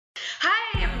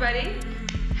Hi, everybody.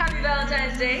 Happy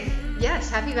Valentine's Day. Yes,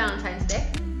 happy Valentine's Day.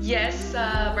 Yes,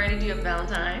 Brandy, do you have a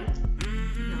Valentine?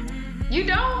 No, You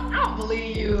don't? I don't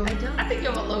believe you. I don't. I think you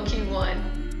have a low-key one.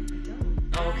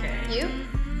 I don't. Okay. You?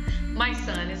 My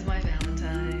son is my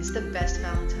Valentine. It's the best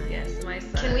Valentine. Yes, my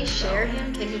son. Can we share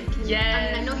him? Can you?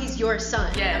 Yes. I mean, I know he's your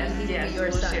son. Yes, I mean, he's yes, your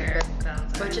we'll son. share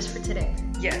Valentine. But just for today.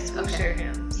 Yes, we'll Okay. share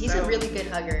him. He's a really good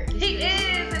hugger. He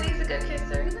is, and he's a good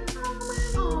kisser. He's like,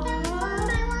 oh, I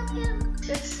want him.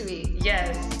 That's sweet.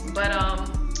 yes, but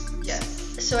yes.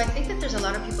 So I think that there's a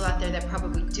lot of people out there that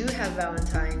probably do have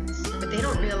Valentines, but they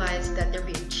don't realize that they're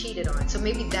being cheated on. So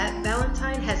maybe that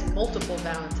Valentine has multiple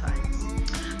Valentines.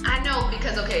 I know,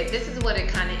 because okay, this is what it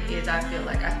kind of is. I feel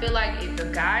like if a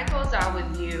guy goes out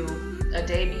with you a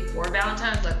day before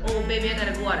Valentine's, like, oh baby, I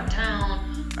gotta go out of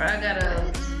town, or I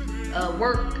gotta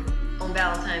work on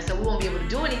Valentine's, so we won't be able to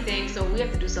do anything, so we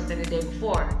have to do something the day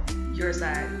before. Your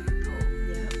side,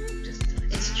 Yeah, just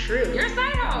it's true. you're a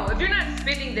side hoe. If you're not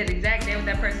spending that exact day with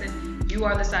that person, you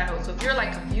are the side hoe. So if you're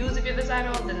like confused if you're the side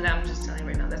hoe, then I'm just telling you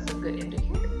right now, that's a good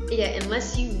indicator. Yeah,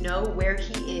 unless you know where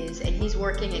he is and he's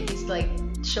working and he's like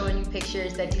showing you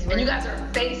pictures that he's And working. you guys are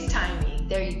FaceTiming.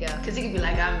 There you go. Because he could be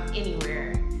like, I'm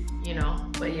anywhere, you know.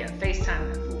 But yeah, FaceTime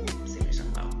that fool. See what you're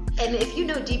talking about. And if you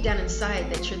know deep down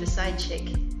inside that you're the side chick,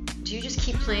 do you just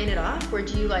keep playing it off, or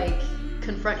do you like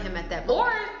confront him at that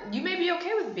moment? Or you may be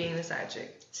okay with being the side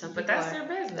chick. Some But people that's are. their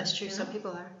business. That's true. you Some know?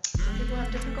 people are. Some people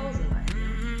have different goals in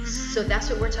life. So that's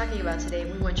what we're talking about today.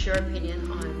 We want your opinion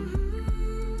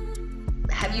on: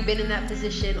 have you been in that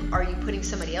position? Are you putting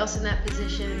somebody else in that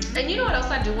position? And you know what else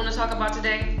I do want to talk about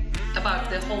today? About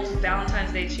the whole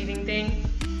Valentine's Day cheating thing.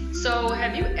 So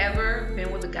have you ever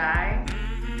been with a guy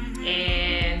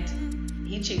and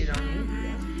he cheated on you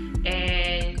Yeah.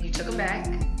 and you took him back?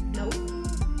 Nope.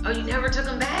 Oh, you never took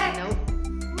him back? Nope.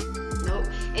 Nope.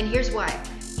 And here's why.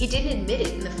 He didn't admit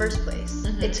it in the first place.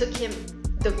 Mhm. It took him.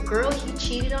 The girl he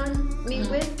cheated on me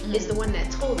with is the one that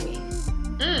told me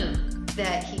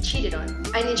that he cheated on.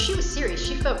 I mean, she was serious.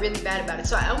 She felt really bad about it.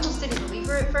 So I almost didn't believe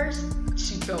her at first.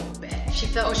 She felt bad. She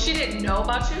felt. Oh, she didn't know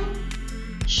about you?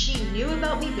 She knew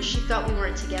about me, but she thought we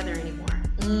weren't together anymore.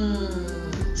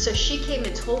 So she came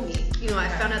and told me, I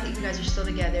found out that you guys are still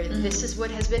together. This is what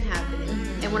has been happening.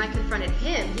 And when I confronted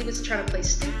him, he was trying to play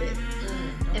stupid.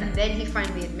 And then he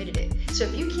finally admitted it. So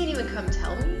if you can't even come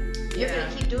tell me, you're Yeah.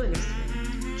 gonna keep doing this to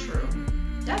me. True.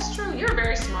 That's true. You're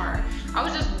very smart. I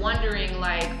was just wondering,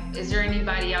 like, is there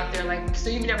anybody out there, like, so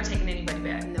you've never taken anybody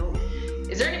back? No.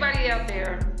 Is there anybody out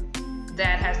there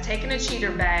that has taken a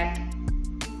cheater back?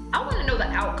 I want to know the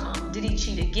outcome. Did he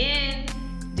cheat again?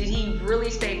 Did he really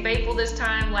stay faithful this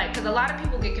time? Like, because a lot of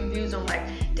people get confused on, like,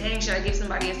 dang, should I give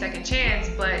somebody a second chance?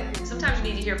 But sometimes you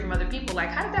need to hear from other people, like,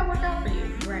 how did that work out for you?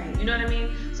 Right. You know what I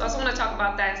mean? So I just want to talk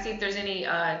about that and see if there's any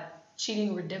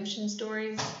cheating redemption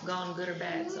stories, gone good or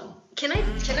bad. So Can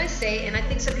I say, and I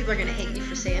think some people are gonna hate me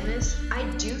for saying this, I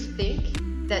do think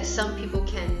that some people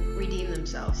can redeem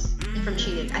themselves from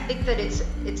cheating. I think that it's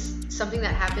something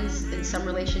that happens in some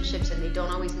relationships and they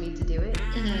don't always need to do it.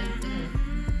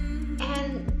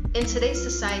 And in today's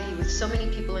society, with so many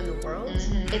people in the world,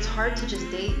 it's hard to just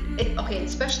date.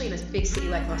 Especially in a big city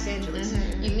like Los Angeles.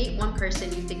 You meet one person,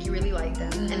 you think you really like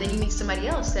them, and then you meet somebody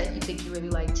else that you think you really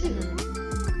like too.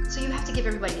 So you have to give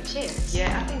everybody a chance.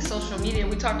 yeah, I think social media,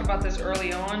 we talked about this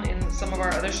early on in some of our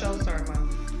other shows. Sorry, my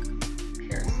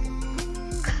hair is...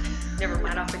 Never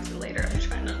mind, I'll fix it later. I'm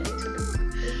trying not to do this.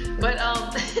 But,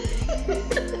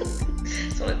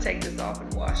 just want to take this off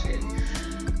and wash it.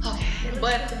 Okay,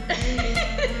 but...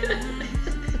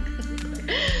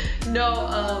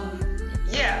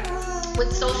 yeah.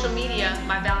 With social media,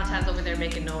 my Valentine's over there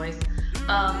making noise.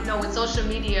 With social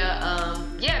media,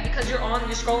 because you're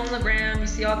scrolling the gram, you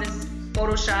see all this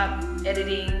Photoshop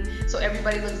editing, so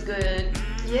everybody looks good.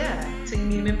 Yeah. So you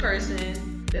meet them in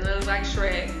person, they look like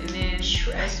Shrek, and then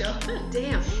Shrek.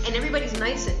 Damn. And everybody's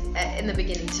nice in the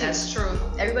beginning too. That's true.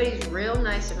 Everybody's real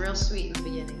nice and real sweet in the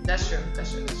beginning. That's true.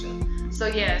 So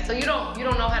yeah, so you don't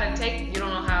know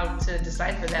how to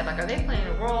decipher that. Like, are they playing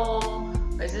a role?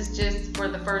 Or is this just for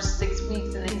the first 6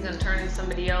 weeks and then he's gonna turn into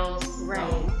somebody else?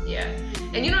 Right. Yeah.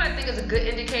 And you know what I think is a good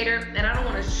indicator, and I don't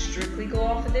want to strictly go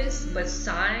off of this, but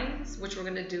signs, which we're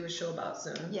gonna do a show about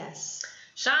soon. Yes.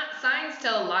 Signs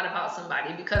tell a lot about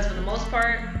somebody, because for the most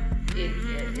part,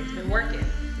 it's been working.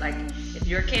 Like, if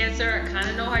you're Cancer, I kind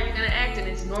of know how you're gonna act, and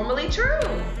it's normally true.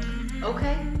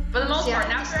 Okay. For the most See, I part,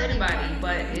 have not to for study everybody, more.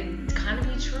 but it kind of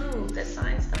be true. That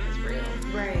sign stuff is real.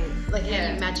 Right. Like Yeah.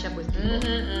 how you match up with people.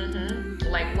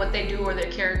 Like what they do or their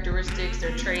characteristics,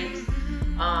 their traits,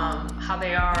 how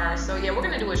they are. So yeah, we're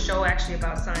gonna do a show actually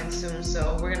about signs soon.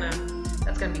 So we're gonna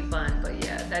that's gonna be fun. But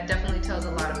yeah, that definitely tells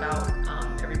a lot about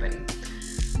everybody.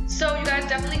 So you guys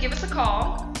definitely give us a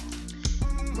call.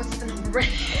 What's the number?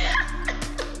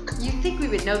 You think we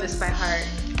would know this by heart?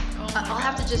 I'll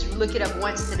have to just look it up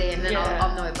once today, and then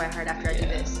I'll know it by heart after I do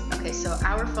this. Okay, so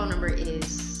our phone number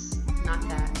is not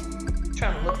that. I'm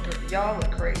trying to look through. Y'all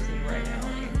look crazy right now.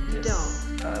 You don't.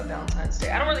 Valentine's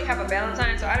Day. I don't really have a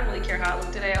Valentine, so I didn't really care how I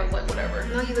look today. I was like, whatever.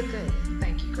 No, you look good.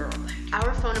 Thank you, girl. Thank you.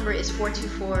 Our phone number is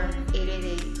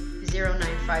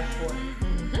 424-888-0954.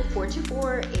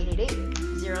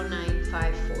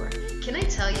 424-888-0954. Can I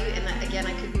tell you, and again,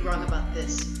 I could be wrong about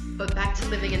this, but back to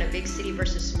living in a big city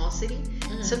versus small city,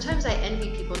 sometimes I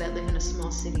envy people that live in a small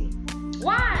city.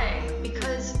 Why?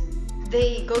 Because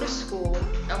they go to school,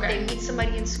 they meet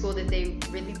somebody in school that they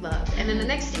really love, and then the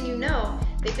next thing you know,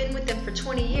 they've been with them for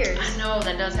 20 years. I know,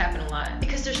 that does happen a lot.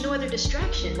 Because there's no other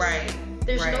distractions. Right.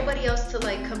 There's nobody else to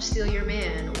like come steal your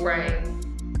man or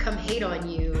come hate on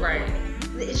you. Right.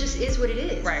 It just is what it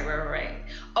is. Right.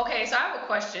 Okay, so I have a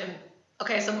question.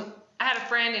 Okay, so I had a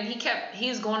friend and he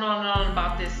was going on and on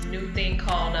about this new thing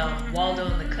called Waldo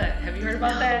in the Cut. Have you heard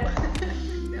about that?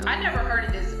 No. I never heard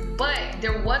of this, but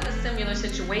there was a similar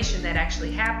situation that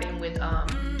actually happened with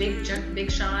Big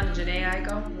Sean and Jhené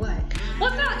Aiko. What? Well,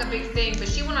 it's not like a big thing, but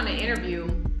she went on an interview,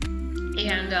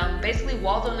 and basically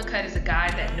Waldo in the Cut is a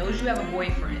guy that knows you have a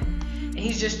boyfriend, and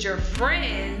he's just your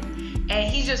friend,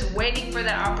 and he's just waiting for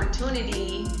that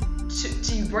opportunity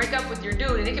to break up with your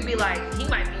dude. And it could be like, he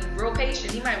might be real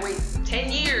patient, he might wait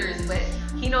 10 years, but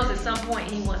he knows at some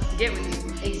point he wants to get with you.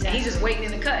 Exactly. And he's just waiting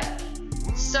in the cut.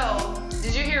 So,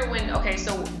 did you hear when,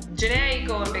 so Jhené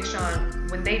Aiko and Big Sean,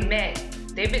 when they met,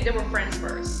 they were friends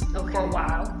first for a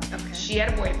while. Okay. She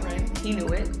had a boyfriend, he knew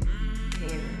it,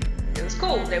 and it was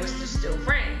cool, they were just still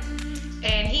friends.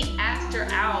 And he asked her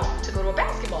out to go to a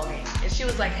basketball game. And she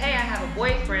was like, hey, I have a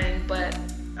boyfriend, but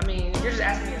I mean, you're just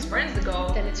asking me as friends to go.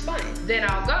 Then it's fine. Then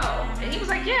I'll go. And he was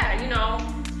like, yeah,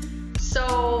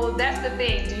 So that's the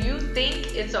thing. Do you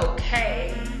think it's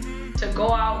okay to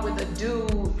go out with a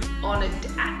dude on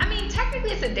I mean,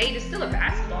 technically it's a date. It's still a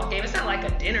basketball game. It's not like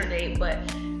a dinner date, but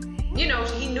he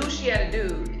knew she had a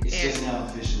dude. It's just now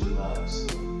officially love. So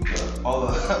all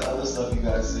the other stuff you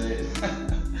guys said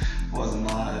wasn't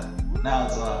live. Now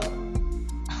it's live.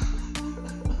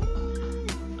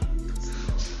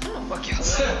 Fuck y'all.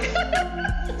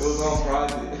 It was on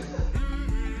private.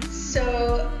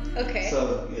 So, okay.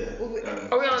 So, yeah.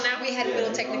 Are we on now? We had a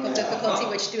little technical difficulty,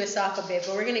 which threw us off a bit,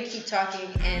 but we're going to keep talking.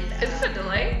 And Is this a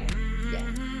delay? Yeah.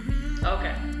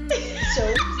 Okay. So,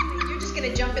 you're just going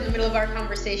to jump in the middle of our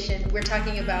conversation. We're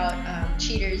talking about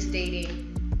cheaters,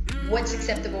 dating, what's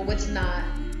acceptable, what's not,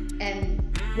 and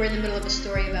we're in the middle of a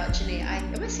story about Jhené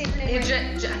Aiko. Am I saying her name right?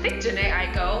 I think Jhené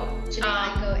Aiko. Jhené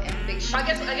Aiko and Big Sean. I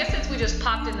guess since we just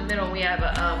popped in the middle, we have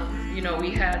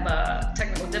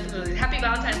technical difficulties. Happy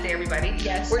Valentine's Day, everybody.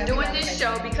 Yes. We're doing this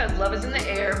show because love is in the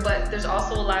air, but there's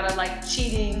also a lot of like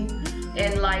cheating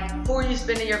and like who are you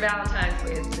spending your Valentine's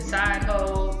with? The side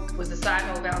hoe was the side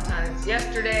hoe Valentine's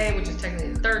yesterday, which is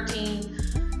technically the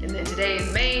 13th, and then today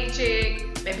is main chick.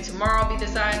 Maybe tomorrow will be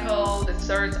the side hoe, the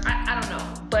third. I don't know,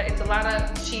 but it's a lot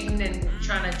of cheating and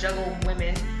trying to juggle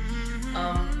women.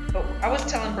 But I was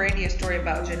telling Brandy a story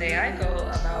about Jhené Aiko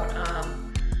about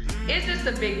is this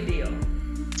a big deal?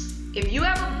 If you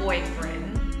have a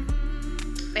boyfriend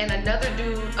and another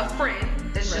dude, a friend,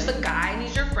 that's just a guy and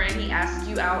he's your friend, he asks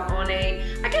you out on a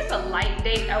light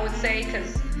date, I would say,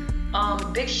 because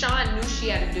Big Sean knew she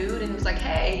had a dude and he was like,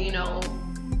 hey,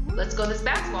 let's go to this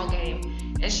basketball game.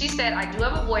 And she said, I do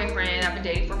have a boyfriend, I've been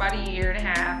dating for about a year and a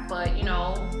half, but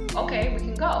okay, we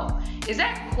can go. Is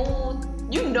that cool?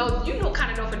 You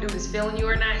kind of know if a dude is feeling you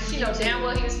or not. She knows damn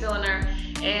well he was feeling her,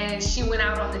 and she went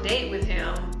out on the date with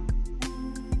him.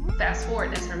 Fast forward,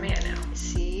 that's her man now.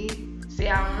 See,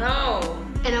 I don't know.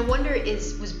 And I wonder,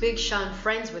 was Big Sean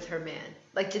friends with her man?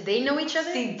 Like, did they know each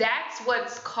other? See, that's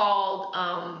what's called,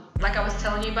 like I was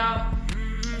telling you about.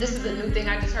 This is a new thing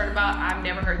I just heard about. I've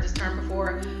never heard this term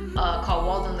before, called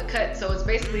Waldo in the Cut. So it's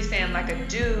basically saying like a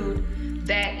dude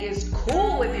that is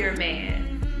cool with your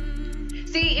man.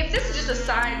 See, if this is just a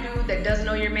side dude that doesn't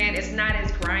know your man, it's not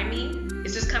as grimy.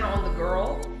 It's just kind of on the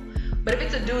girl. But if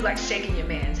it's a dude like shaking your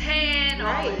man's hand,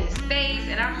 all in his face,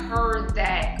 and I heard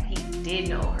that he did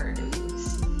know her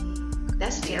dudes.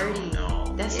 That's dirty.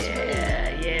 That's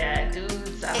dirty. Yeah,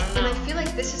 dudes. I don't know. And I feel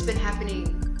like this has been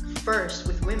happening first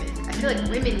with women. I feel like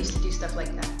women used to do stuff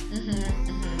like that.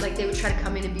 Like they would try to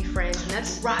come in and be friends, and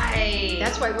that's right.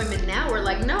 That's why women now are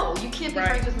like, no, you can't be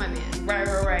friends with my man. Right.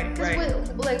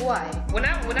 Like why? When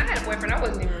I had a boyfriend, I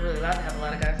wasn't even really allowed to have a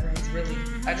lot of guy friends. Really,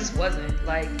 I just wasn't.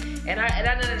 Like, and I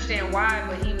didn't understand why,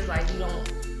 but he was like, you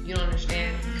don't you don't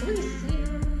understand. Can we see?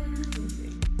 Let me see.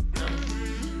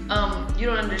 You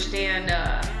don't understand.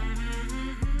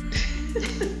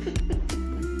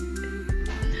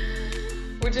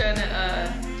 We're trying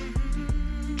to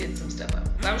get some stuff up.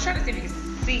 I was trying to see if you can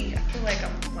see. I feel like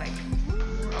I'm like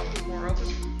more open.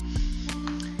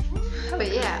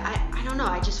 But yeah, I don't know.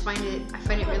 I just find it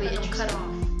really interesting. Cut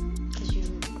off. Because you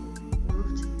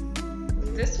moved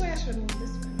This way. I should move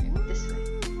this way. Maybe. this way.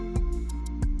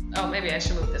 Oh, maybe I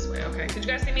should move this way. Okay. Could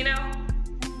you guys see me now?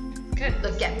 Good.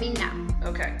 Look at me now.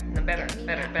 Okay. No, better.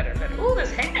 Ooh,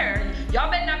 this hair. Y'all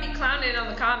better not be clowning on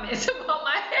the comments about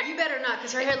my hair. You better not,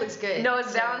 because her hair looks good. No,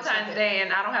 it's So Valentine's Day,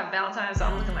 and I don't have Valentine's, so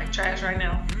I'm looking like trash right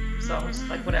now. So I'm just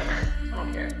like, whatever. I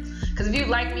don't care. Because if you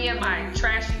like me in my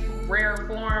trashy, rare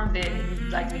form, then you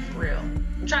like me for real.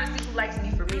 I'm trying to see who likes me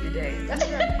for me today. That's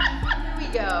right. Here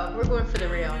we go. We're going for the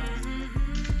real.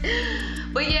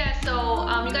 But yeah, so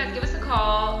you guys give us a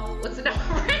call. What's the number?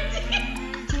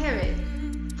 Damn it.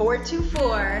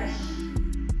 424.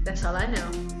 That's all I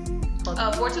know.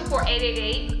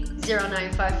 424-888.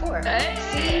 0954. Hey.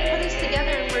 See, put us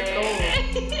together and we're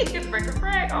gold. Frick or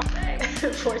frag all day.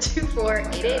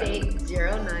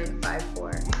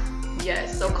 424-888-0954.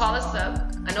 Yes, so call us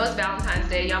up. I know it's Valentine's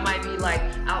Day. Y'all might be like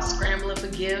out scrambling for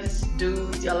gifts,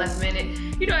 dudes. Y'all last minute.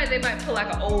 You know, they might pull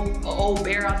like an old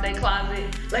bear out their closet.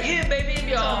 Like, here, baby, and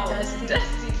y'all. Dusty.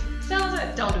 Sounds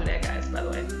like, don't do that, guys, by the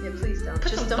way. Yeah, please don't.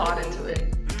 Put some thought into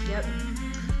it. Yep.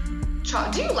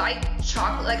 Do you like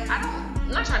chocolate? Like, I'm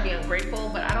not trying to be ungrateful,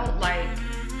 but I don't like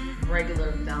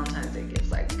regular Valentine's Day gifts.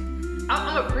 Like,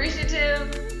 I'm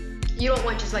appreciative. You don't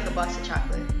want just like a box of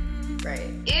chocolate.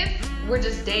 Right. If we're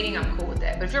just dating, I'm cool with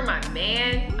that. But if you're my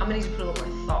man, I'm gonna need you to put a little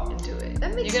more thought into it.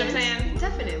 That makes sense. You get what I'm saying?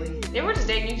 Definitely. If we're just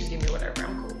dating, you just give me whatever.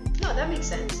 I'm cool. No, that makes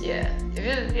sense. Yeah.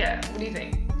 What do you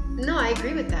think? No, I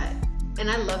agree with that. And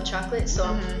I love chocolate, so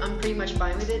I'm pretty much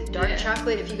fine with it. Dark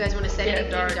chocolate, if you guys want to send anything,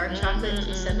 dark chocolate,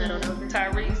 just send that on over.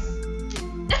 Tyrese.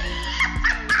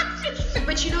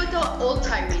 But you know what though? Old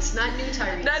Tyrese, not new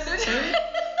Tyrese. Not new Tyrese.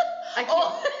 I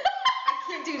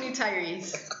can't do new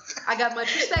Tyrese. I got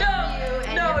much respect for you.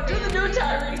 And do the new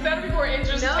Tyrese. That'll be more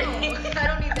interesting. No, I don't need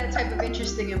that type of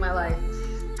interesting in my life.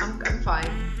 I'm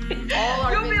fine. All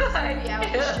our business will be out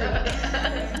in the street.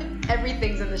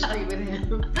 Everything's in the street with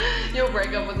him. You'll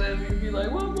break up with him. You'll be like,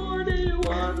 what more do you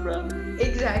want, brother?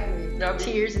 Exactly.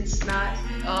 Tears and snot.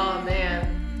 Oh, man.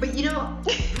 But you know,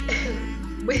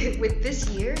 with this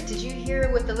year, did you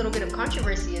hear what the little bit of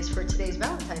controversy is for today's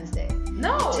Valentine's Day?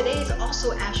 No. Today is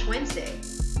also Ash Wednesday,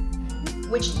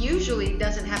 which usually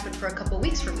doesn't happen for a couple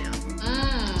weeks from now.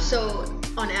 So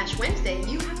on Ash Wednesday,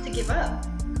 you have to give up.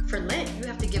 For Lent, you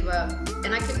have to give up,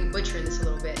 and I could be butchering this a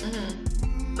little bit,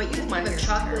 but you have to give up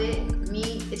chocolate,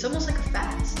 meat. It's almost like a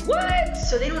fast. What?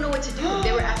 So they don't know what to do.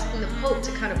 They were asking the Pope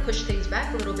to kind of push things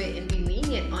back a little bit and be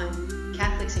lenient on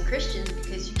Catholics and Christians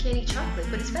because you can't eat chocolate,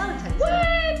 but it's Valentine's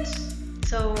Day. What?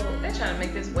 So they're trying to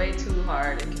make this way too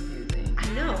hard and confusing. I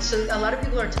know. So a lot of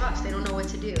people are tossed. They don't know what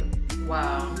to do.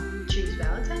 Wow. Choose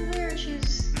Valentine's Day or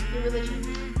choose your religion.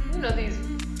 You know these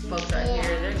folks right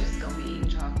here, they're just gonna be eating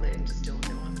chocolate and just doing what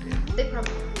they want to do. They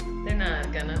probably They're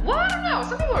not gonna. Well, I don't know.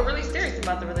 Some people are really serious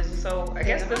about the religion, so I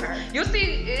guess you'll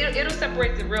see. It'll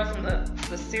separate the real from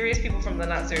the serious people from the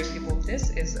not serious people. This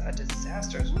is a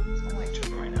disaster. I don't like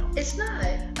tripping right now. It's not.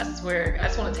 I swear. I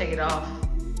just want to take it off.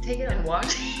 Take it off. And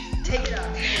watch. Take it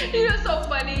off. You know, it's so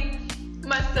funny.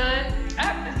 My son,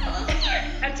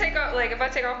 I take off, like, if I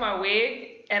take off my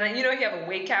wig, and you know he have a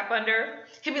wig cap under,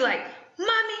 he'd be like,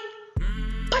 "Mommy,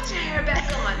 put your hair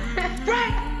back on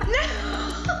right now."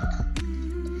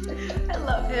 I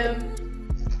love him.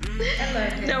 I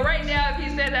love him. No, right now, if he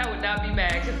said that, I would not be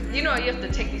mad, because you know you have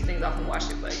to take these things off and wash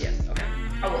it. But yes, okay,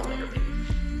 I will later, baby.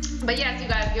 But yes, you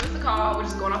guys, give us a call. We're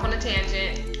just going off on a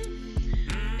tangent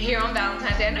here on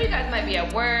Valentine's Day. I know you guys might be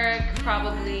at work,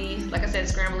 probably, like I said,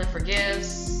 scrambling for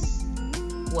gifts.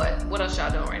 What else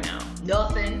y'all doing right now?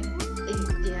 Nothing.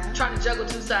 Yeah. Trying to juggle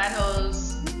 2 side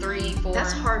hoes, 3, 4.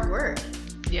 That's hard work.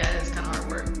 Yeah, it's kind of hard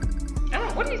work. I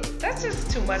don't. That's just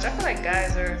too much. I feel like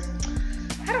guys are.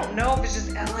 I don't know if it's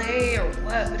just LA or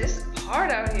what, but it's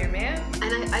hard out here, man.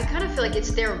 And I kind of feel like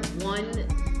it's their one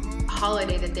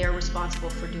holiday that they're responsible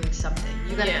for doing something.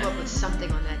 You gotta come up with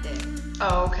something on that day.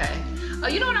 Oh, okay.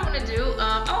 You know what I want to do?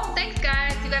 Thanks,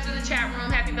 guys. You guys in the chat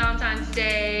room. Happy Valentine's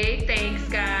Day. Thanks,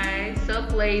 guys.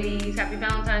 Sup, ladies. Happy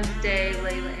Valentine's Day,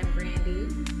 Layla and Brandy.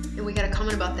 And we got a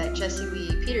comment about that Jesse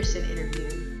Lee Peterson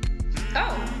interview.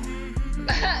 Oh.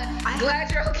 I'm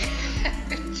glad you're okay.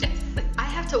 I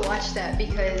have to watch that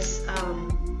because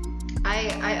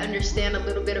I understand a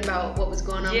little bit about what was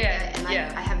going on with that, and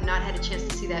I have not had a chance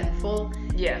to see that in full.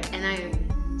 Yeah. And I am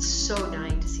So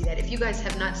dying to see that. If you guys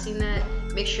have not seen that,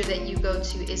 make sure that you go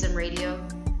to Ism Radio.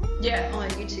 Yeah. On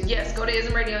YouTube. Yes, go to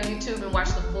Ism Radio on YouTube and watch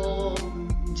the full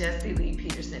Jesse Lee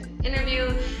Peterson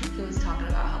interview. He was talking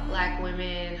about how black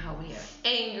women, how we are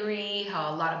angry,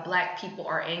 how a lot of black people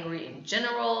are angry in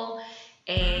general,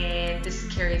 and this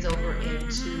carries over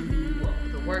into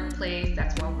the workplace.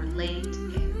 That's why we're late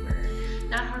and we're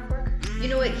not hard workers. You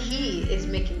know what? He is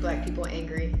making black people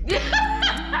angry.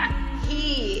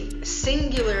 He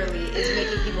singularly is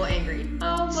making people angry.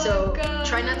 Oh my so God.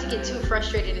 Try not to get too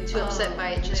frustrated and too upset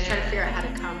by it. Just try to figure out how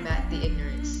to combat the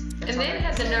ignorance. And then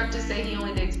has the nerve to say he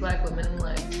only dates black women. I'm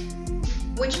like,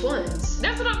 which ones?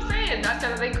 that's what I'm saying. Not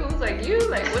that they cool like you.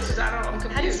 Like, which is, I'm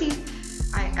confused. How does he?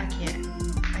 I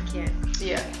can't.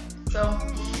 Yeah. So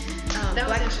that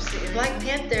was interesting. Black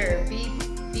Panther. B.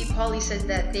 Pauly says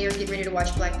that they are getting ready to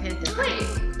watch Black Panther. Wait,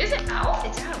 is it out?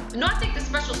 It's out. No, I think the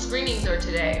special screenings are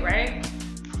today, right?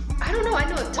 I don't know. I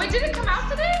know. Wait, did it come out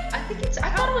today? I think it's. I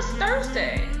thought it was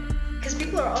Thursday. Because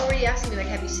people are already asking me like,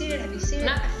 have you seen it? Have you seen it?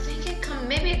 No, I think it come.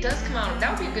 Maybe it does come out.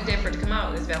 That would be a good day for it to come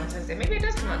out this Valentine's Day. Maybe it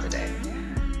does come out today. Yeah,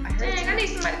 I heard. Dang, I need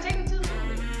somebody to take me to the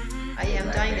movie. I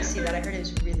am dying to see that. I heard it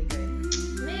was really good.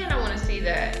 Man, I want to see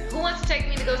that. Who wants to take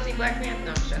me to go see Black Panther?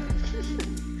 No, I'm just joking.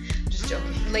 Just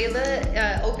joking.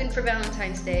 Layla opened for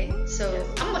Valentine's Day, so Yes.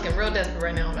 I'm looking real desperate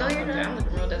right now. No, you're not. I'm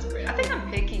looking real desperate. I think I'm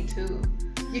picky too.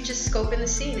 you're just scoping the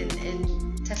scene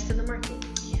and testing the market.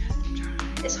 Yes, I'm trying.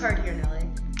 It's hard here in LA. It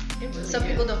really Some is.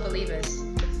 people don't believe us.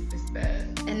 It's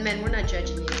bad. And men, we're not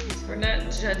judging you. We're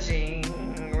not judging.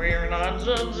 We're not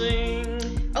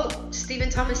judging. Oh, Stephen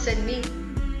Thomas said me.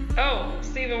 Oh,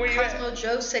 Steven, where you at? Cosmo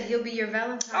Joe said he'll be your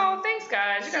Valentine. Oh, thanks,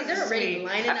 guys. You See, guys they're are already sweet.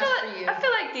 lining I feel up like, for you. I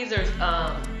feel like these are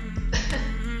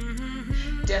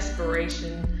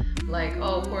desperation. Like,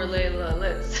 oh, poor Layla,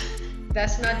 let's.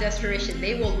 That's not desperation.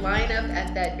 They will line up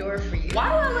at that door for you. Why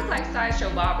do I look like Sideshow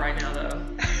Bob right now, though?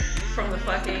 From the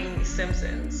fucking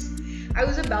Simpsons. I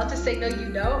was about to say no, you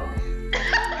don't.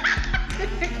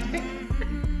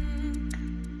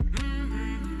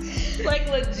 Like,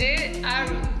 legit,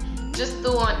 I'm just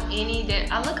threw on any day.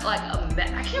 I look like a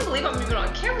mess. I can't believe I'm even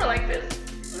on camera like this.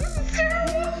 This is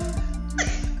terrible.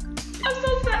 I'm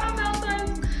so sad on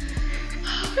Valentine's.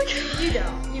 Oh my God. You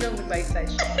don't. You don't look like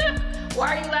Sideshow.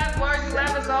 Why are you laughing? Why are you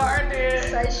laughing so hard, dude?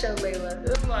 Sideshow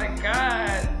Layla. Oh my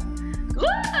God.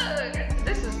 Look!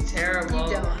 This is terrible.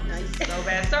 You don't. No, you So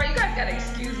bad. Sorry, you guys gotta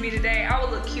excuse me today. I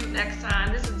will look cute next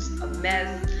time. This is just a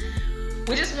mess.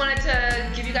 We just wanted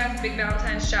to give you guys a big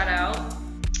Valentine's shout out.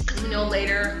 Because we know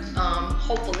later,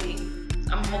 hopefully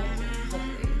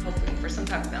for some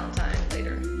type of Valentine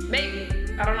later. Maybe.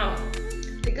 I don't know.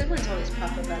 The good ones always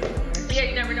pop up out of nowhere. Yeah,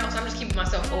 you never know. So I'm just keeping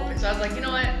myself open. So I was like, you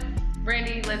know what,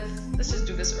 Brandy, let's just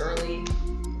do this early.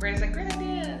 Brandy's like, great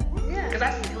idea. Yeah. Because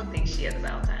I still think she has a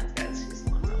Valentine's, guys. She just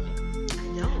wants on me. I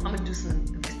know. I'm gonna do some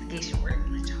investigation work.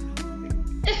 Let y'all know.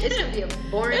 It's gonna be a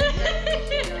boring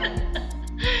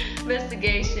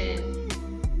investigation.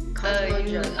 Cosmo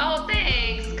Joe. Oh,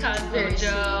 thanks, Cosmo Very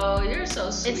Joe. You're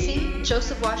so sweet. And see,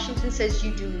 Joseph Washington says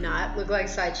you do not look like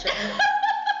Sideshow.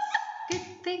 Good.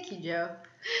 Thank you, Joe.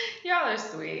 Y'all are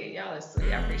sweet. Y'all are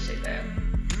sweet. I appreciate that.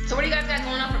 So what do you guys got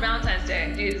going on for Valentine's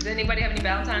Day? Does anybody have any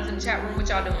Valentines in the chat room? What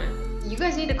y'all doing? You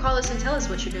guys need to call us and tell us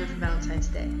what you're doing for Valentine's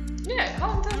Day. Yeah,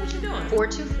 call and tell me what you're doing.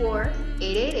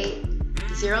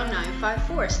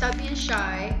 424-888-0954. Stop being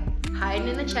shy, hiding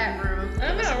in the chat room.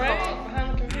 I Give us a know, right? call.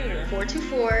 Behind the computer.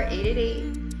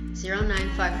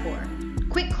 424-888-0954.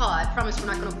 Quick call. I promise we're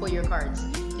not going to pull your cards.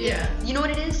 Yeah. You know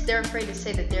what it is? They're afraid to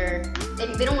say that they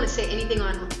don't want to say anything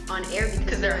on air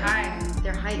Because they're hiding.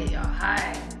 They're hiding. Y'all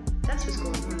hiding. That's what's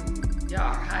going on. Y'all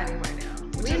are hiding right now.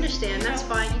 We understand. That's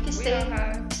fine. You can We don't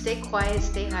hide. stay quiet,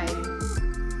 stay hiding.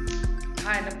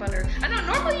 Hiding up under. I know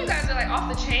normally you guys are like off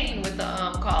the chain with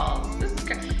the calls. This is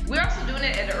we're also doing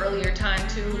it at an earlier time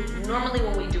too. Normally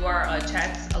when we do our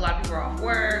chats, a lot of people are off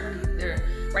work.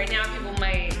 Right now people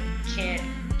can't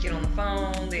get on the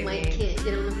phone. They Can't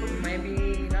get on the phone.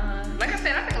 Maybe not. Like I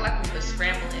said, I think a lot of people are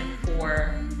scrambling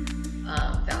for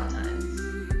Valentine's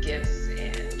gifts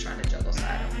and trying to juggle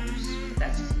side homes. But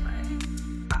that's just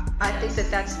I think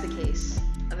that's the case.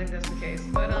 I think that's the case.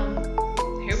 But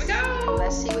here we go.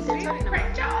 Let's see what they're talking about.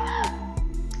 Crank y'all up.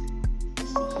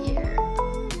 Let's see here.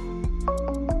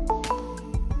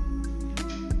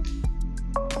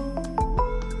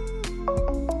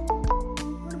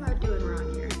 What am I doing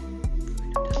wrong here?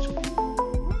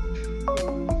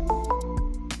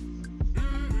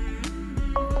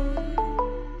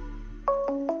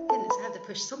 Goodness, I have to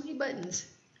push so many buttons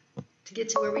to get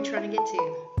to where we're trying to get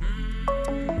to.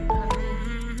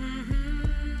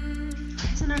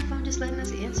 Why isn't our phone just letting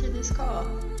us answer this call?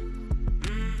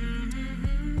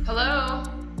 Hello?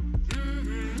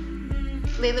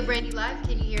 Layla Brandy Live,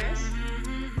 can you hear us?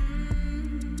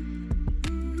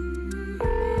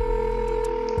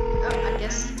 Oh, I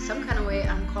guess some kind of way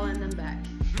I'm calling them back.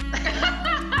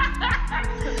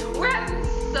 We're having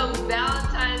some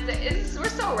Valentine's Day. We're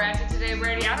so ratchet today,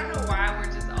 Brady. I don't know why we're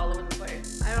just all over the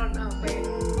place. I don't know,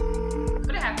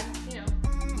 but it happens, you know.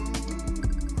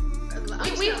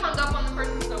 We hung up on the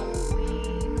person, so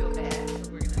we feel bad. So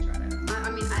we're gonna try to. I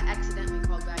mean, I accidentally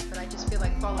called back, but I just feel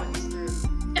like following this through.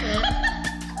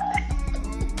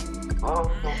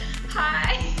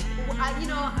 Hi.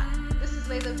 This is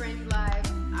Layla Brandy Live.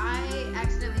 I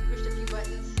accidentally pushed a few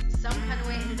buttons. Some kind of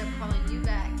way I ended up calling you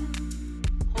back.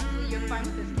 Hopefully you're fine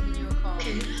with us giving you a call.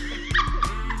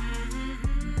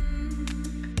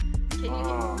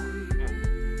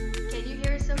 Can you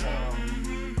hear us okay?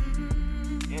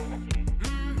 Yeah, I can.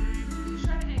 You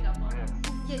try to hang up on us.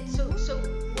 Yeah, so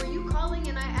were you calling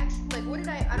and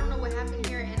I don't know what happened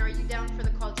here, and are you down for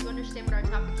the call? Do you understand what our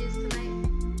topic is tonight?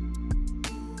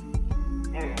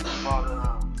 Yeah,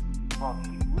 about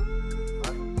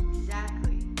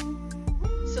Exactly.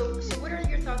 So what are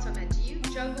your thoughts on that? Do you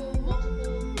juggle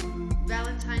multiple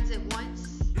Valentines at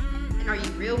once? And are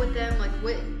you real with them? Like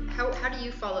how do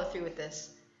you follow through with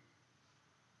this?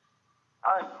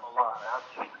 I ain't gonna lie, I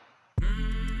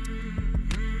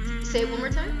cheat. Say it one more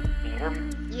time? Can you hear me?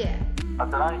 Yeah. I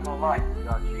said I ain't gonna lie, I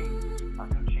cheat. I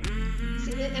do cheat.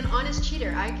 See, an honest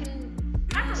cheater. I can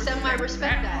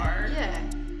semi-respect that. Part. Yeah.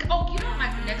 Oh, you know what my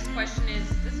next question is?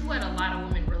 This is what a lot of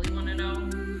women really want to know.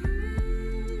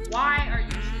 Why are you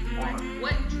cheating? Like,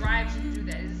 what drives you to do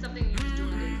that? Is it something you just do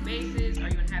on a daily basis? Are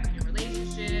you unhappy in your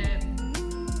relationship?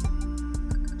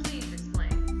 Please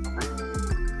explain.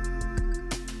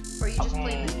 Or are you just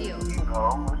playing the field? You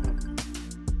know,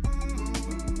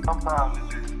 sometimes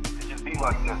it just be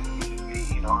like this. You just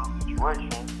be, in a situation,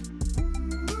 and,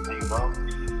 you see something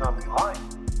you like.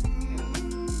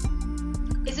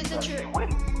 Is it that you're... with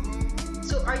it.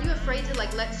 So are you afraid to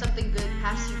let something good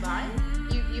pass you by?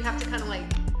 You have to kind of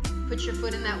put your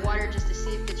foot in that water just to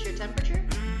see if it's your temperature?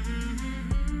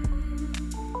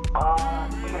 Yeah, I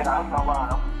ain't gonna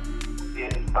lie. Yeah,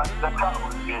 that's kind of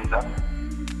what it is. I'm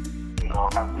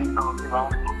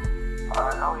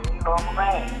a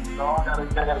man. I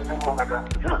gotta think what I got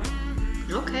to do.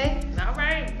 Okay. All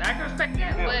right, I can respect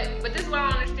that. But this is what I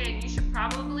don't understand. You should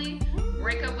probably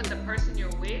break up with the person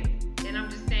you're with. And I'm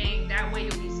just saying that way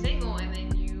you'll be single and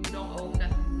then you don't owe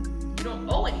nothing. You don't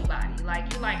owe anybody.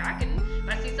 Like, you're like, if I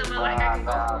see something I like, I can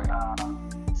go for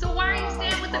it. So why are you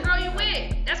staying with the girl you're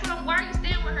with? Why are you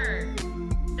staying with her?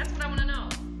 That's what I want to know.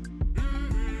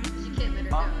 Because you can't let her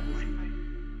go.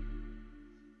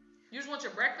 You just want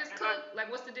your breakfast cooked? Like,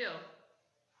 what's the deal?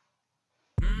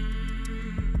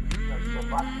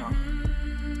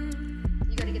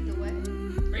 You gotta get the what?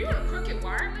 Are you gonna cook it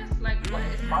wireless? Like, what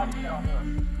is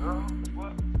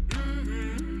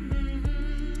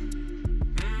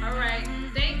All right,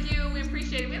 thank you. We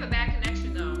appreciate it. We have a bad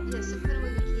connection though. Yeah, some kind of way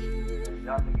we can.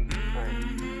 Y'all think it's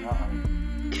crazy.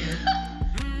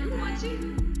 You don't want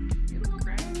cheating. You don't want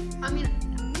crazy. I mean,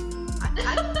 I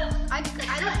wouldn't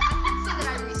say that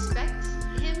I respect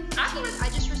him for cheating. I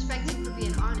just respect him for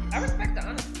being honest. I respect the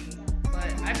honesty,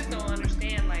 but I just don't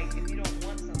understand, like, if you don't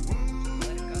want something, just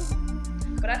let it go.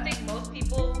 But I think most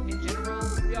people, in general,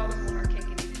 we always want our cake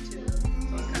and eat it too.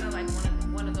 So it's kind of like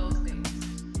one of those things.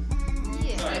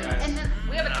 Yeah. Sorry, guys. And then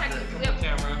We have a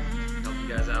camera. Help you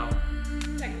guys out.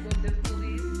 technical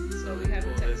difficulties, so we have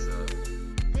Pull to this up.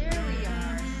 there we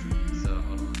are, So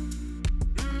hold on.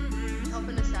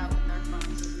 helping us out with our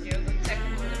phones. Yeah, the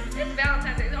technical difficulties. It's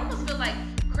Valentine's Day. It almost feels like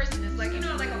Christmas. Like,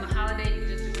 like on the holiday, you can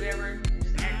just do whatever, and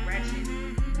just act ratchet,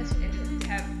 and just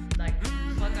have, like,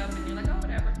 fuck up, and you're like, oh,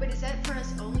 whatever. But is that for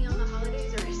us only on the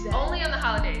holidays, or is that Only on the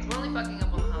holidays. We're only fucking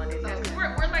up on the holidays. Guys. Okay.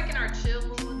 We're like in our chill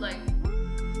mood. Like,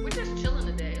 we're just chilling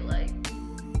today. Like,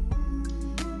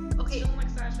 okay? chilling like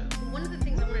Sasha. One of the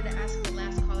things I wanted to ask the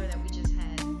last caller that we just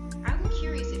had, I'm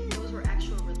curious if those were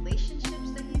actual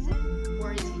relationships that he's in,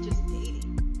 or is he just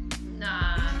dating?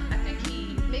 Nah, I think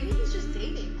Maybe he's just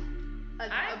dating a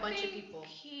bunch of think people.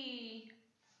 He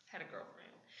had a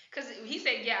girlfriend. Cause he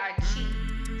said, yeah, I cheat.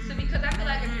 So because I feel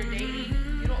like if you're dating,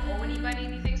 you don't owe anybody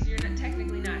anything, so you're not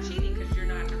technically not cheating because you're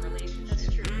not in a relationship.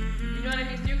 That's true. You know what I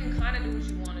mean? So you can kind of do what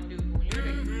you want to do. But when you're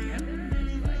together,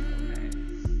 it's like, okay.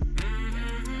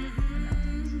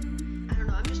 I don't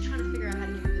know. I'm just trying to figure out how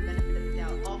to give him the benefit of the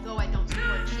doubt. Although I don't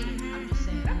support cheating, I'm just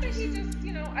saying. I think he just,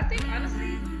 I think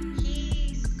honestly,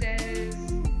 he says,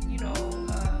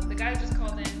 the guy who just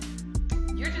called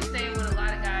in, you're just saying what a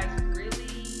lot of guys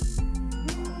really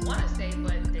want to say,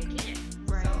 but they can't.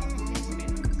 Right.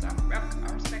 So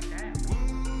I respect that.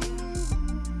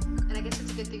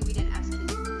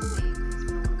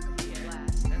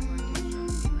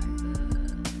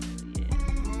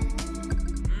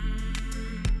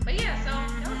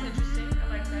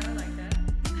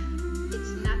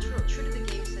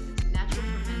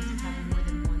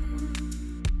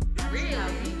 That's Really? how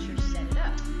nature set it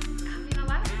up. I mean, a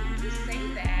lot of people do say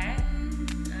that.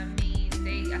 I mean,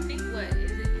 I think what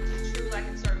is it true? Like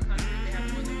in certain countries, they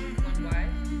have more than one wife.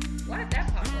 Why did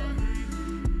that pop up?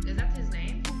 Is that his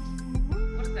name?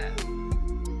 What is that?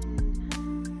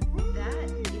 That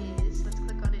is, let's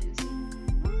click on it and see.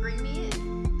 Bring me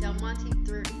in. Del Monte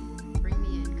 30. Bring me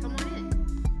in. Come on in.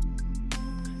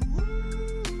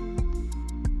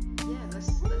 Yeah, let's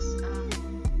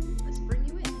bring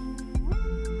you in.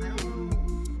 I don't know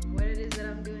what it is that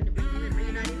I'm doing to bring you in. Are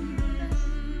you not in here with us?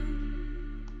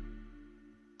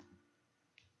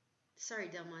 Sorry,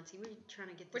 Del Monte. We're trying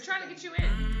to get this. We're trying to together. get you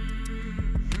in.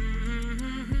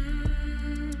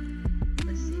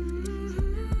 Let's see if he's in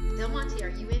now. Del Monte, are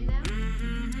you in now?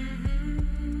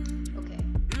 Okay.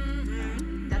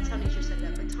 That's how nature set it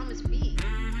up. But Thomas B.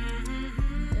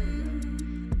 There we go.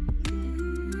 He's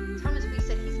in. Thomas B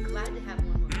said he's glad to have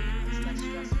one woman now. It's less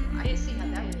stressful. I can see how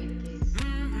that would be the case. I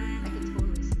can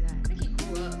totally see that. I think he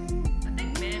grew up. I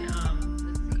think men,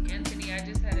 let's see, Anthony, I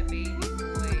just had a baby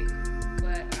boy,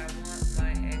 but I want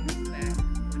my ex back.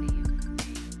 What do you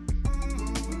think?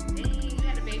 Dang, you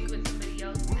had a baby with somebody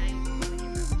else, now you want to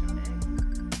get back with your ex.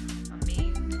 I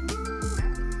mean, it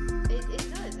happens. It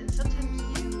does. And sometimes you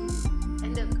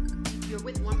end up, you're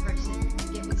with one person,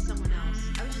 you get with someone else.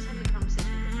 I was just having a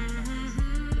conversation with a friend about this.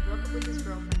 He broke up with his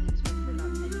girlfriend he was with for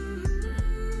about 10 years.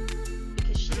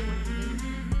 Because she didn't want to be with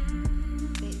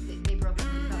him. They broke up.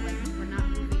 He felt like we're not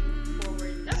moving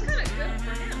forward. That's kind of good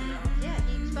for him, though. Yeah,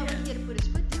 he felt like he had to put his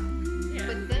foot down. Yeah.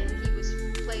 But then he was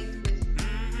plagued with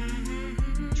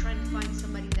trying to find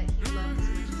somebody that he loved as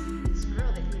much as this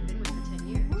girl that he had been with for 10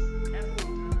 years. That's a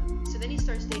long time. So then he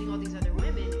starts dating all these other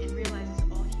women and realizes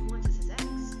all he wants is his ex.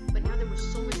 But now there was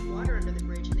so much water under the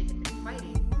bridge and they had been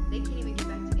fighting. They can't even get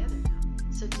back together now.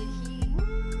 So did he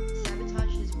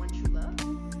sabotage his one true love?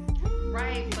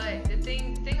 Right, but the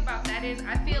thing about that is,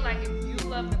 I feel like if you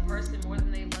love the person more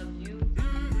than they love you,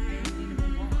 then you need to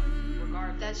move on,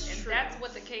 regardless. That's and true. that's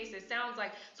what the case is. Sounds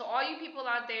like. So all you people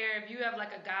out there, if you have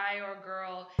like a guy or a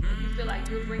girl, and you feel like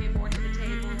you're bringing more to the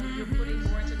table, and you're putting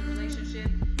more into the relationship,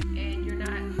 and you're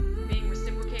not being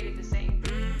reciprocated the same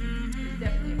thing, it's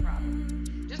definitely a problem.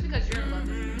 Just because you're in love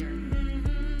doesn't mean you're.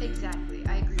 Exactly.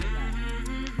 I agree with that.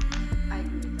 I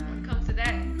agree with When it that. comes to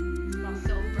that, it's about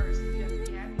self first. You have to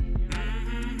be happy, and you're like,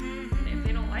 and if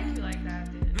they don't like you like that,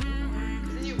 then move on.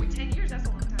 Because then you're with 10 years. That's a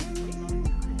long time. It's a long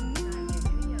time. Not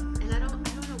getting any younger. And I don't know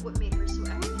what made her so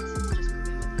apprehensive to just move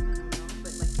in with him. I don't know.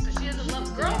 But like, So she doesn't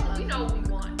love girls. We know what we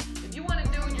want. If you want to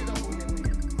do it, you're gonna move in with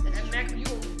him. That's And Mac, you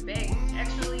will beg.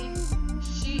 Actually,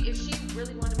 if she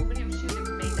really wanted to move with him, she would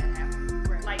have made that happen.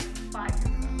 Right. Like 5 years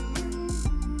ago.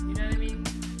 You know what I mean?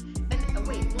 And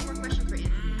wait, one more question for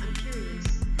Anthony. I'm curious.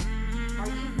 Are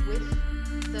you with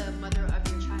the mother of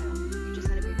your child? You just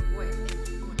had a baby boy and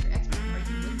you want your ex back. Are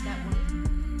you with that woman?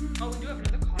 Oh, we do have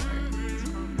another caller. Let's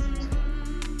call him and see what's going on.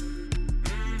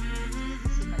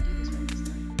 See if I do this right this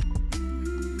time.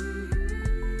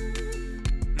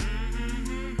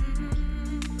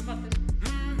 What about this one?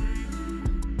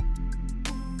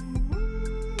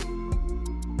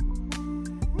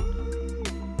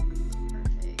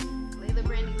 Perfect. Layla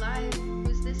Brandy live.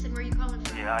 Who's this and where are you calling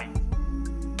from? Yeah,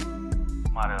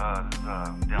 my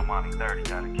Del Monte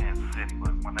 30 out of Kansas City,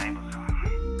 but my name is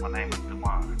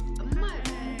Demond.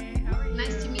 Hey, how are you?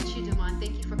 Nice to meet you, Damon.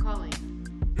 Thank you for calling.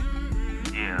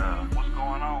 Yeah, what's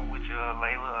going on with you,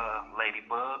 Layla,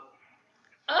 Ladybug?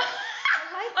 I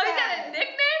like Oh, you got a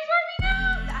nickname for me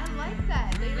now? I like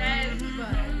that. Layla That's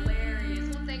Ladybug. hilarious.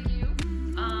 Well, thank you.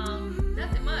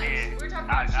 Nothing much. Yeah, We were talking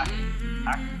about cheating. I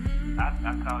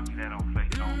called you that on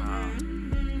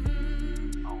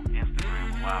Instagram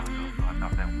a while ago, so I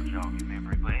thought that would jog your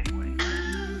memory. But anyway,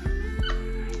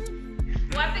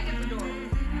 Well, I think it's adorable.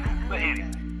 I but like anyway,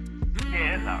 that.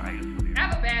 yeah, it's all right. It's what it is. I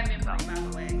have a bad memory, by the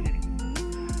way.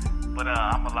 But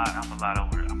I'm a lot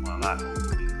older. I'm a lot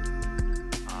older.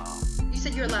 You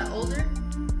said you're a lot older?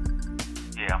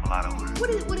 Yeah, I'm a lot older. What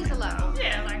is a lot older?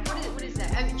 Yeah, like What is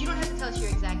that? I mean, you don't have to tell us your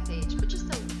exact age, but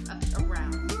just a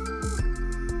round.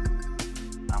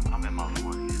 I'm in my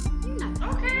 40s. You're not that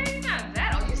okay, you're not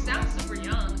that old. You sound super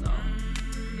young, though.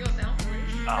 You don't sound 40.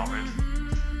 Oh, really?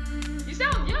 You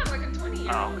sound young, like a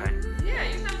 20-year-old. Oh, okay. Yeah,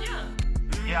 you sound young.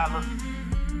 Yeah,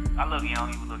 I look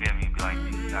young. You would look at me and be like,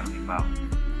 you gotta be about. I mean,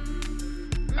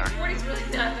 40's really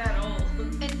not that old.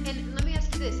 And let me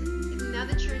ask you this: now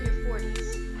that you're in your 40s,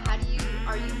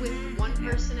 are you with one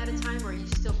person at a time, or are you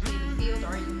still playing the field, or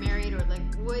are you married, or like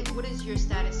what is your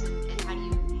status and how do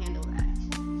you handle that?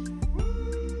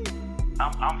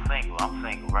 I'm single. I'm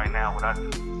single right now. What I do,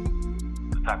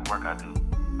 the type of work I do,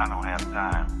 I don't have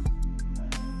time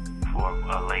for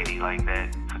a lady like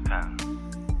that to American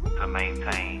to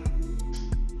maintain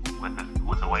with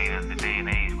the way that the day and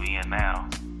age we in now.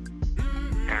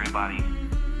 Everybody,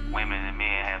 women and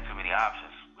men, have too many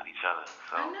options with each other.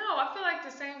 So I know. I feel like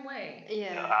the same way. the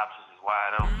Yeah. options is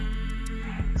wide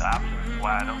open. The options is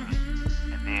wide open.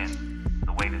 And then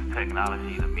the way this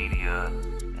technology, the media,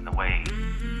 and the way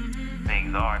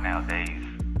things are nowadays,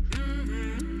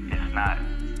 it's not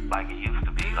like it used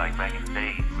to be. Like back in the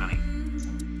day, you really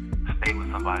stay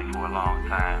with somebody for a long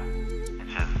time and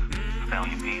just stay on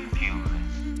your P's and Q's and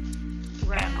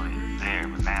Right. handle it there.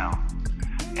 But now,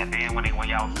 and then when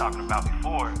y'all was talking about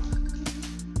before,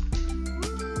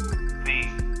 see,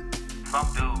 some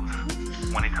dudes,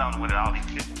 when it comes with all these,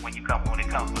 when it comes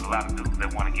with a lot of dudes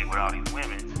that want to get with all these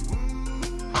women,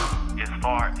 it's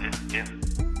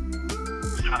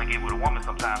trying to get with a woman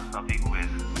sometimes, some people is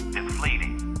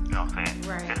fleeting. You know what I'm saying?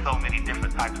 Right. There's so many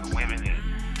different types of women. And you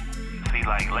see,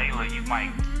 like Layla, you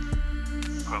might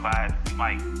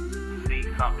see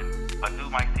something, a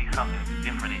dude might see something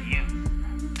different in you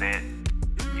that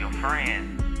your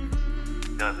friend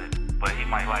doesn't, but he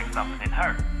might like something in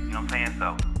her. You know what I'm saying?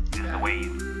 So it's the way you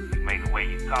make, the way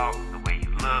you talk, the way you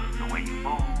look, the way you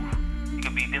move. It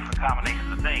can be different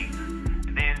combinations of things.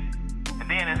 And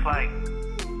then it's like,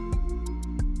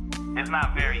 it's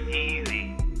not very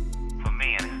easy for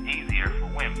men, it's easier for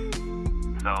women.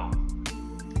 So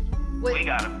we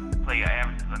gotta play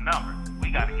averages of numbers.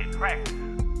 We gotta get practice.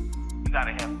 You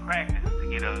gotta have practice to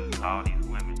get all these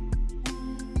women.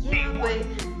 Yeah, but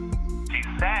She's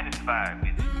satisfied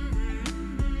with it. You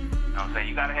know what I'm saying?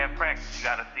 You gotta have practice. You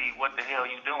gotta see what the hell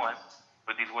you doing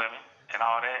with these women and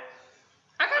all that.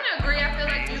 I kind of agree. I feel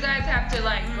like you guys have to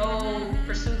like go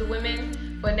pursue the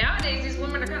women, but nowadays these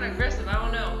women are kind of aggressive. I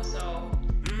don't know. So,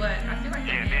 but I feel like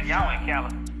Yeah, then y'all in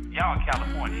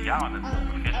California. Y'all in the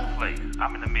superficial place.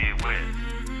 I'm in the Midwest.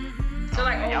 so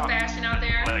like Y'all old fashioned out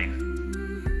there. place.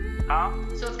 Huh?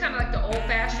 So it's kind of like the old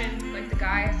fashioned, like the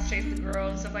guy has to chase the girl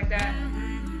and stuff like that.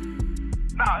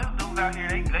 No, this dudes out here,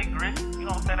 they grit. You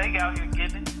know what I'm saying? They out here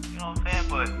getting it. You know what I'm saying?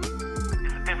 But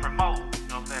it's a different mode. You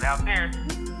know what I'm saying? Out there,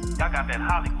 y'all got that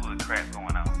Hollywood crap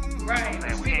going on. Right. You know what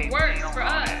I'm It's saying? even worse ain't on for all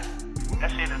us.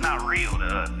 That shit is not real to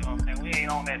us. You know what I'm saying? We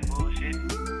ain't on that bullshit.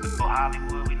 With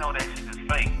Hollywood, we know that shit is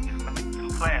fake. It's too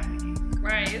plasticky.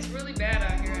 Right. It's really bad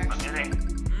out here But actually. it ain't.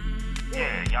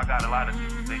 Yeah, y'all got a lot of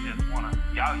dudes. They just wanna.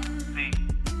 Y'all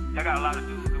got a lot of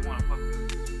dudes that wanna fuck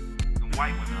some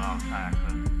white women all the time,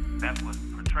 'cause that's what's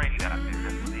portrayed out there.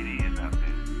 That's what it is out there.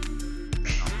 You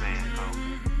know what I'm saying? So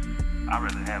I'd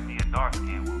rather have me a dark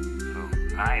skinned woman. So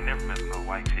I ain't never met no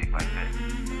white chick like that.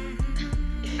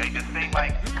 They just seem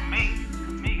like, to me,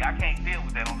 I can't deal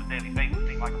with that on a daily basis. It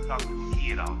seem like I'm talking to a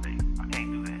kid all day. I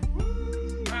can't do that.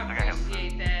 I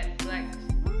appreciate that, black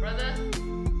brother.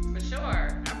 For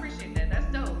sure. I appreciate that. That's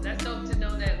dope. That's dope to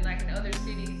know that, like in other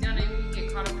cities, you know, you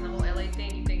get caught up in the whole LA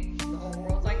thing. You think the whole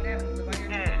world's like that when you live out here.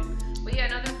 Yeah. But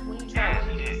yeah, when you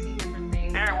travel, you get to see different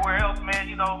things. Everywhere else, man,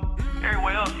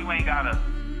 everywhere else you ain't gotta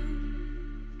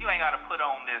put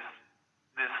on this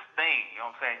thing, you know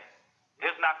what I'm saying?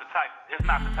 It's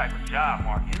not the type of job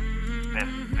market that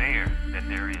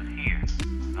there is here. You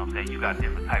know what I'm saying? You got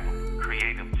different type of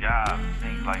creative jobs,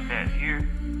 things like that. Here,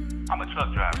 I'm a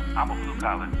truck driver. I'm a blue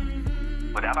collar.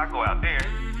 But if I go out there,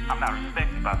 I'm not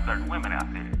respected by certain women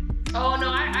out there. Oh no,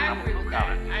 I agree with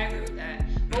that. I agree with that.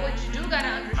 But what you do gotta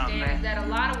understand is that a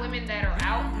lot of women that are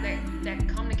out that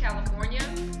come to California,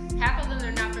 half of them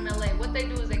are not from LA. What they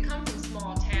do is they come from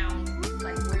small towns,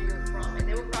 like where you're from, and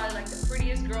they were probably like the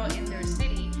prettiest girl in their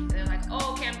city, and they're like,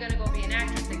 oh, okay, I'm gonna go be an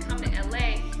actress. They come to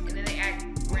LA and then they act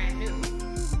brand new.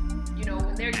 You know,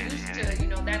 when they're used to, you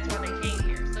know, that's why they came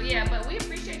here. So yeah, but we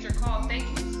appreciate your call. Thank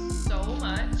you so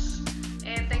much,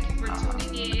 and thank you for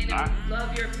tuning in. And we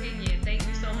love your opinion. Thank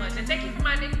you so much, and thank you for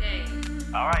my nickname.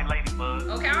 All right, Ladybug.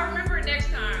 Okay, I'll remember it next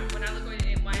time when I look on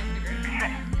my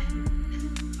Instagram.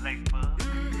 Ladybug.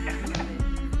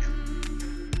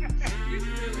 You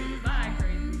silly. Bye,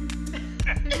 crazy.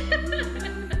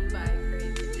 Bye,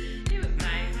 crazy. He was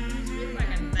nice. He was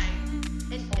like a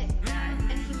nice, wholesome guy.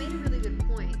 And he made a really good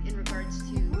point in regards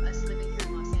to us living here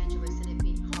in Los Angeles and it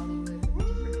being Hollywood with a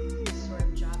different sort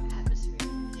of job atmosphere.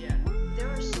 Yeah. There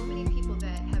are so many people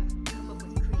that have come up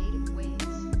with creative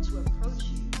ways to approach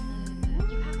you.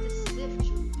 You have to sift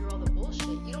through all the bullshit.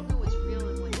 You don't know what's real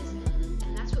and what isn't.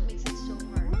 And that's what makes it so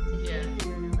hard to Yeah. date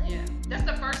here in LA. Yeah. That's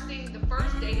the first thing, the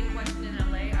first dating question in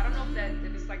LA. I don't know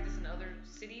if it's like this in other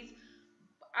cities.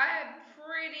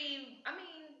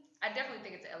 I definitely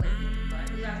think it's an LA thing,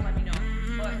 but you guys let me know.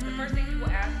 But the first thing people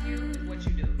ask you is what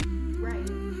you do. Right.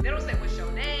 They don't say what's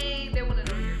your name. They want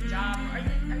to know your job. Are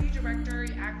you director? Are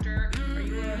you actor? Are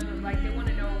you they want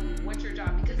to know what's your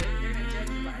job, because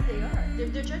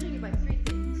They're judging you by three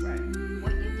things. Right.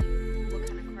 What you do, what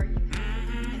kind of car you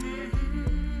have, and where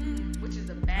you live. Which is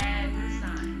a bad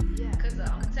sign. Yeah. Because I'm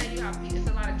gonna tell you how it's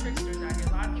a lot of tricksters out here.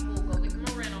 A lot of people will go get them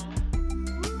a rental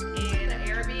and an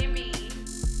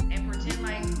Airbnb and pretend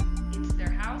like it's their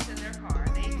house and their car.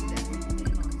 They do that all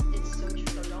day long. It's so true.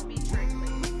 So don't be tricked,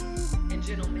 ladies and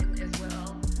gentlemen as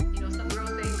well. You know, some girls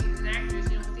say she's an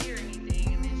actress, you don't see her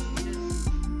anything, and then she's just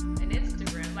an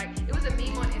Instagram. Like it was a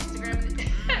meme on Instagram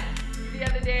the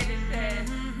other day, and it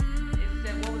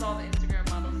said what was all the Instagram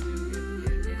models do?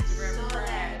 Is Instagram Saw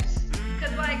that. trash?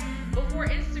 Because like before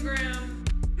Instagram,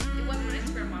 it wasn't what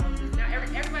Instagram models is. Now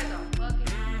everybody's a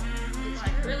fucking model. It's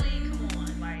Like true. really, come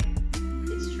on, like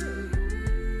It's true.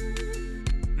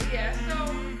 yeah. So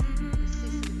Let's see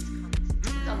some of these comments.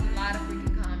 it's a lot of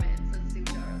freaking comments. Let's see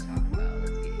what y'all are talking about.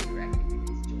 Let's get interactive with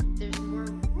these joints. There's more.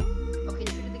 Okay,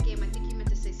 true to the game. I think you meant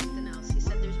to say something else. He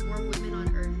said there's more women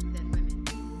on earth than women.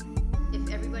 If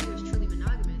everybody was truly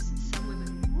monogamous, some women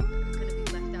are gonna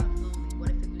be left out and lonely. What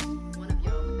if it was one of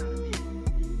y'all without a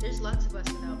man? There's lots of us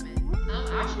without men.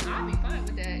 I'll be fine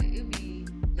with that. It'll be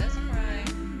less crime.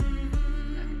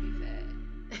 I could be fat.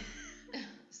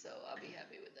 So I'll be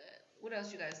happy with that. What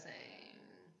else you guys saying?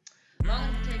 Long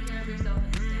as you take care of yourself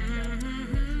and stand up for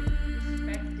who is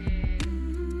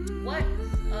respected.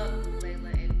 What's up,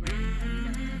 Layla and Brady? Happy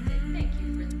Valentine's Day. Thank you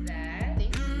for that.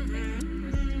 Thanks. Thank you,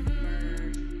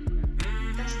 Christopher.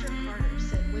 Fester Carter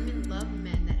said women love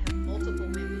men that have multiple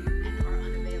women and are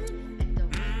unavailable and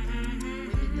don't like them.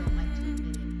 Women don't like to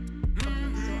admit it.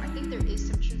 Okay, so I think there is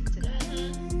some truth to that.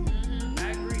 I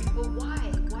agree. But why?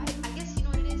 Why? I guess you know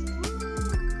what it is?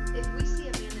 If we see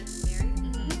a man that's married,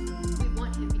 we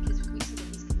want him because we see that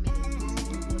he's committed. He's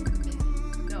capable of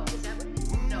commitment. No. Is that what it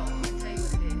is? No, I'll tell you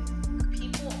what it is.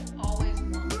 People always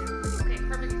want what everybody. Okay,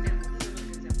 perfect example. This is a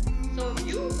really good example. So if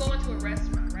you go into a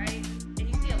restaurant, right, and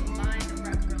you see a line of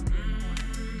wrapped around the corner,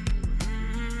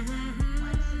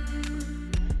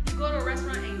 you go to a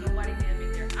restaurant, ain't nobody damn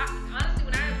in there. Honestly,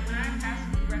 when I pass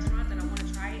through restaurants and I want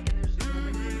to try it, and there's just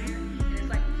nobody in there, and it's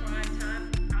like prime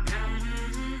time,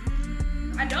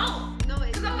 I don't. No,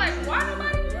 it's Because I'm like, why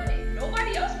nobody want it?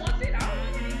 Nobody else wants it. I don't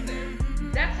want it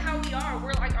either. That's how we are.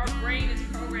 We're like, our brain is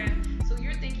programmed. So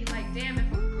you're thinking like, damn,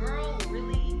 if a girl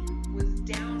really was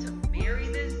down to marry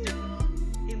this dude,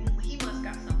 he must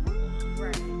got something going on.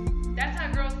 right. That's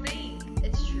how girls think.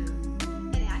 It's true.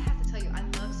 And I have to tell you, I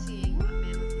love seeing a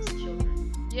man with his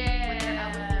children. Yeah. When they're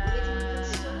out with the kids,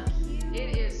 it's so cute.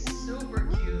 It is super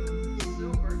cute.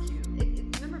 Super cute.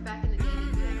 Remember back in the day,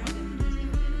 they'd be like, all you have to do is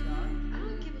give a man a dog. I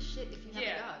don't give a shit if you have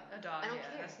Yeah, a dog. I don't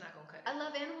care. That's not gonna cut it. I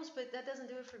love animals, but that doesn't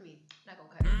do it for me. Not gonna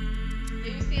cut it.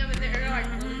 Yeah, you see them and they're like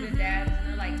really good dads, and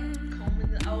they're like combing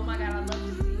the. Oh my god, I love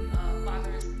to see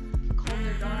fathers comb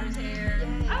their daughter's hair.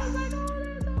 Yes. I was like, oh,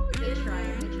 that's so They cute. try.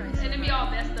 They try. so And it be hard.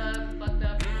 all messed up, fucked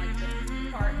up, and like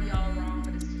the part be all wrong,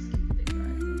 but it's just cute that they try.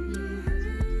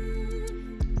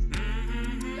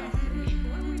 Y'all silly.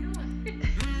 What are we doing?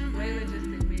 Layla just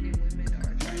admitted women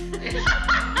are attractive.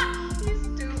 You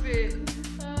stupid.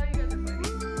 Oh, you guys are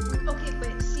funny. Okay,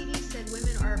 but CD said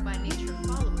women are by nature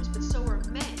followers, but so are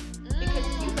men. Because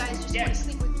you guys just want to Yes.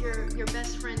 sleep with your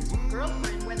best friend's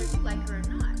girlfriend, whether you like her or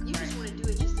not. You just Right. want to do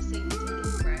it just to say you did it.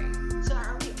 Right. So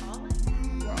are we all like that?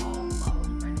 We're all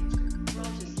followers by nature. We're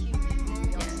all just human.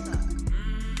 We all Yes. suck.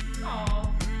 Aw.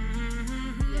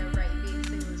 Yeah, right. Being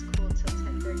single is cool till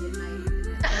 10:30 at night.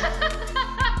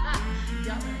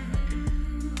 Y'all are funny.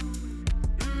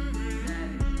 That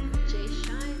is hilarious. Jay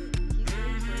Shine, he's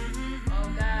ready for you. Oh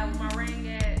God, where my ring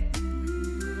at?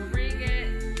 My ring at?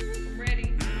 I'm ready.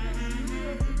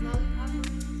 Lollipop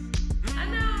rings. I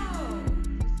know.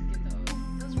 Used to get those.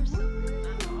 Those were so good. I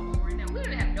know. I'm right now. We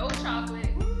don't have no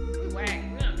chocolate. We whack.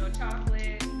 We don't have no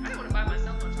chocolate. I don't want to buy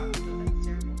myself no chocolate though. That's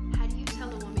terrible. How do you tell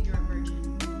a woman you're a virgin?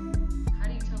 How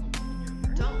do you tell a woman you're a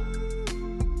virgin?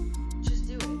 Don't. Just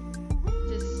do it.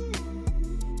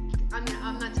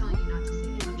 I'm not telling you not to say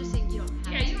it. I'm just saying you don't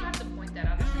have Yeah, to. you don't have to point that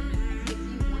out. That's your business. If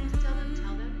you want to tell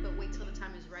them, but wait till the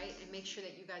time is right and make sure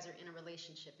that you guys are in a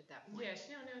relationship at that point. Yeah,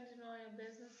 she don't know your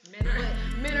business. Men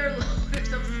are loaders. I'm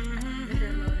sorry.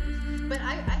 Better loaders. But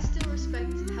I still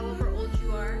respect however old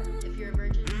you are if you're a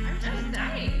virgin. I respect That's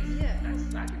that. nice.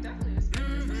 Yeah. I can definitely respect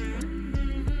that. Especially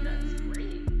when that's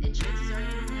great. And chances are you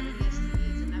don't have any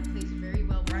STDs and that plays very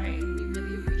well with Right. you. We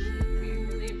really appreciate that. We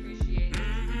really appreciate it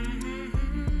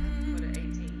for the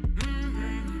 18.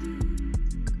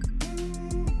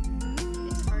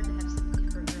 It's hard to have sympathy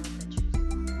for a girl that chooses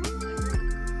wrong.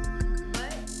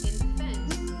 But in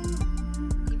defense,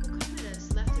 people come at us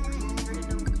left and right. It's hard to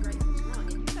know who's right and who's wrong.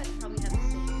 And you guys probably have the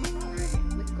same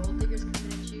problem. With gold diggers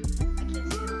coming at you, I can't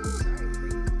say I don't feel sorry for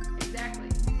you.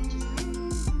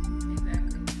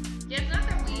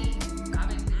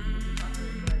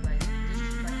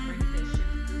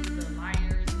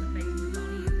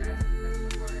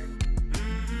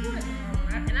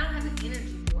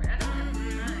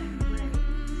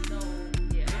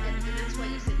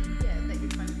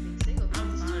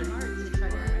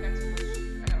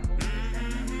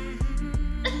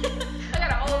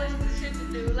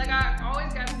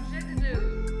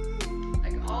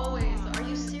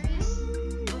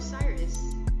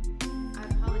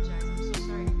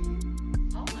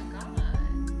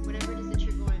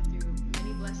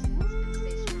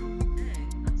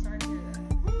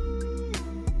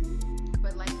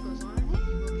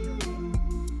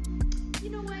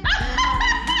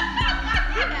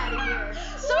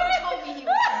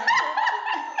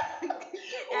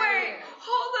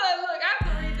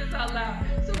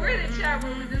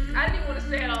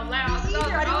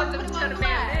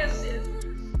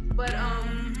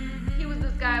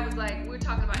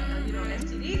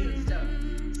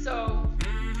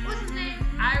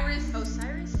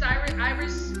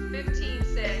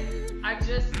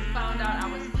 found out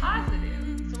I was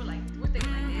positive. So we're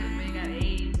thinking like, damn, man got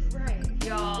AIDS, Right.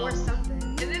 y'all. Or something.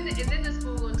 And then this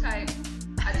fool will type,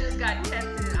 I just got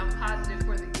tested and I'm positive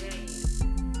for the game.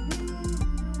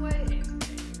 What? Can't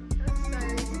stand you. I'm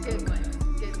sorry. Good one.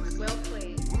 Good one. Well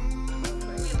played.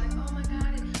 We're like, oh my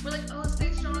god. And we're like, oh,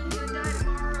 stay strong, you're gonna die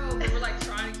tomorrow. But we're like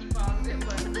trying to keep positive,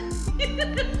 but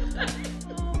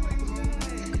oh my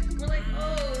god. We're like,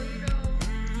 oh,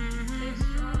 stay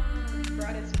strong.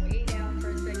 Brought us way down for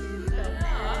a second.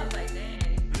 I was like,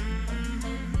 dang.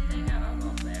 Thing out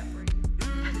all bad for you.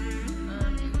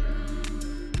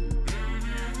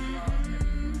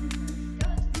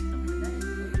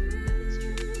 It's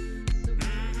true.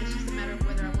 It's just a matter of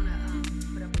whether I want to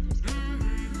put up with your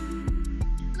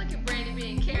skeleton. Look at Brandy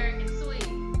being caring and sweet.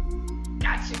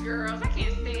 Gotcha, girls. I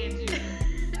can't stand you.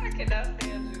 I cannot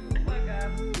stand you. Oh my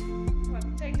god. I'm about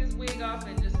to take this wig off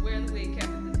and just wear the wig cap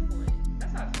at this point.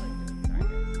 That's how I feel like doing. Sorry,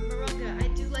 guys. Miranda, I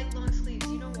do like long sleeves.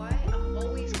 You know why? I'm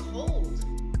always cold.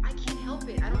 I can't help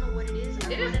it. I don't know what it is.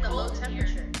 I It run is at a low cold in here.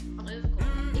 temperature. It is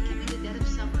cold. It could be the dead of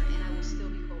summer and I will still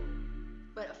be cold.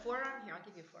 But a forearm, here, I'll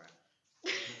give you a forearm.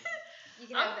 You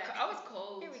can have that. I was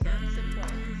cold. Here we go.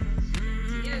 Support.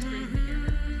 It is freezing in here.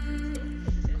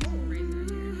 It's cold freezing in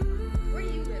here. Where do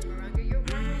you live, Miranda? You're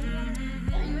warm where you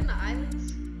are? Are you in the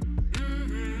islands?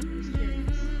 I'm just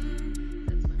curious.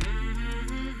 That's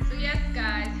fine. So yes,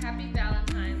 guys, happy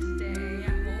Valentine's Day. I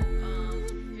hope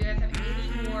if you guys have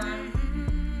any more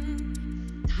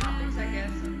topics, I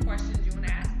guess, or questions you want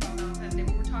to ask about Valentine's Day.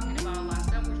 We were talking about a lot of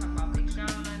stuff. We were talking about Big Sean,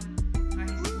 how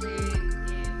he slid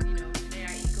in, Janae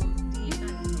Aiko's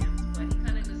not DMs, but he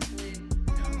kind of just slid,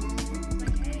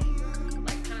 like, hey, girl,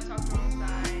 like kind of talked to her on the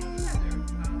side. You guys are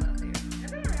wild out there.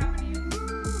 Has that ever happened to you?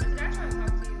 Has a guy try to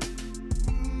talk to you?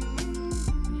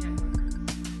 When you had boyfriends?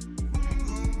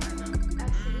 I know.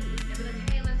 Absolutely. They'd be like,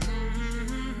 hey, let's go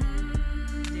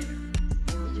to dinner.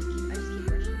 I just keep rushing.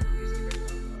 You just keep it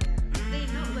going. They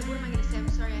know, like, what am I gonna say? I'm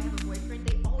sorry, I have a boyfriend.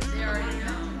 They always They have a already line back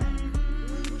know. to that.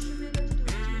 Well, what should we got to do?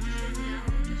 We're just hanging out.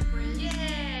 We're just friends.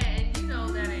 Yeah, and you know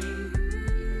that ain't even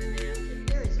the damn case.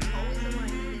 There is always a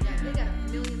line. They got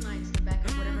a million lines to back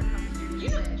up whatever comment you're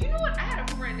gonna say. You know what? I had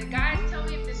a friend. The guys, tell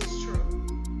me if this is true.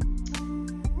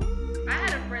 I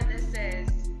had a friend that says,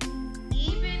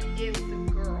 even if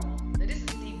the girl, now this is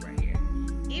deep right here.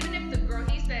 Even if the girl,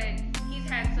 he said he's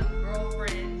had some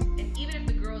girlfriends, and even if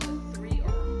the girl's a 3 or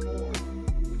a 4,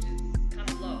 which is kind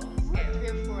of low on the What, scale. 3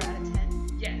 or 4 out of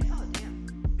 10? Yes. Oh,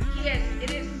 damn.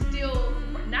 It is still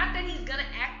not that he's gonna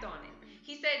act on it.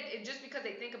 He said just because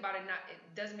they think about it,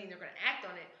 it doesn't mean they're gonna act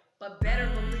on it, but better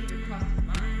believe it crossed his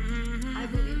mind I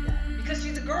believe that. because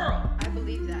she's a girl. I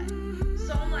believe that.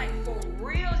 So I'm like, for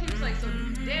real? He was like, so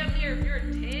damn near if you're a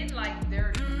 10, like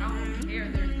I don't care,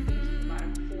 they're thinking about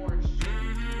it for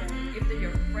sure, if they're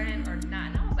your friend or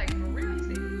not. And I was like, for real? He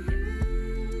said yes.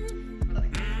 I was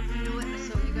like, You know what?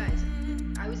 So, you guys,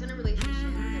 I was in a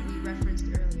relationship that we referenced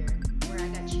earlier where I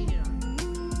got cheated on.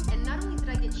 And not only did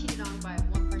I get cheated on by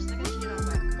one person, I got cheated on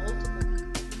by multiple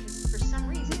people because for some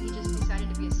reason he just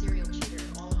decided to be a serial cheater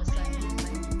all of a sudden,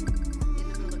 like in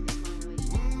the middle of this long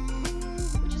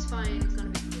relationship. Which is fine, it's not a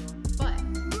big deal. But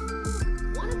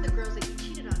one of the girls that he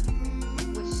cheated on me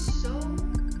with was so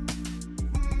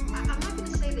I'm not gonna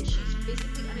say that she's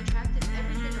physically unattractive.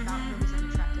 Everything about her was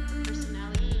unattractive. Her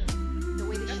personality, the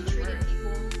way that she That's treated worse.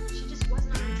 people, she just was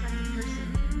not an attractive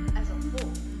person as a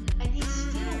whole. And he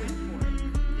still went for it.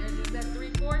 there's just that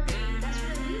 3-4 thing. That's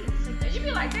what I mean. It's like And you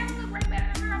be like, damn, I look right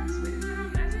better than her. I'm the sweetest girl.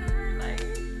 I'm nicer than her. Like,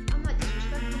 I'm not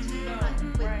disrespectful to you,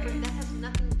 but Right. that has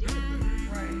nothing to do with it.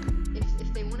 right.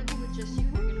 If they want to be with just you,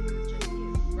 they're gonna be with just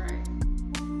you. Right.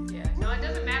 Yeah. No, it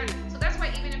doesn't matter. So that's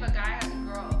why even if a guy has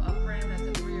a friend that's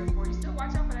a 3 or 4, you still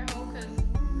watch out for that hoe because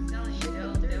I'm telling you,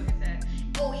 they'll get that.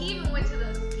 Oh, he even went to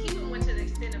the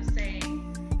extent of saying,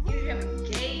 even if you have a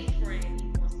gay friend, he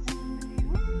wants to sleep with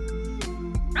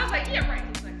you. I was like, yeah, right.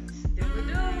 He's like, still a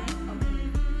dude.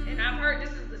 Okay. And I've heard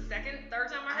this is the third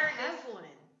time I I heard have this. one,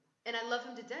 and I love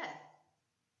him to death.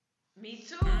 Me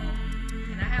too.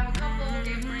 And I have a couple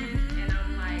gay friends, and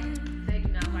I'm like, they do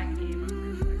not like me and my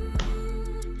friends like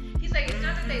that. He's like, it's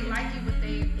not that they like you, but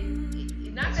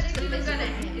not that it's even gonna,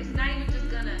 it's not even just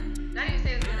gonna, not even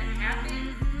saying it's gonna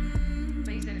happen,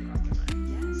 but he said it crossed their mind.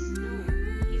 Yes.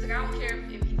 No. He's like, I don't care if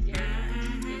he's gay or not,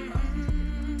 it crosses his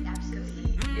mind. Because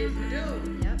Absolutely. he is the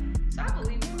dude. Yep. So I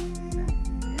believe him.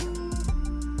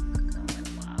 So I'm like,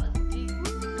 wow, it's deep.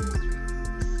 It's deep in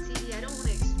the streets. See, I don't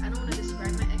want to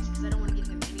describe my ex because I don't want to give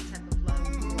him any type of love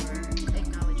or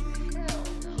acknowledgement. Hell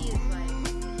no. He is like,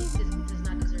 he does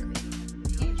not deserve any type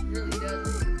of He acknowledgement. really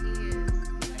doesn't.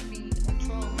 He might be a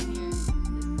troll in here this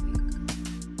week.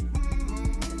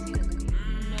 Because he doesn't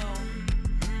even know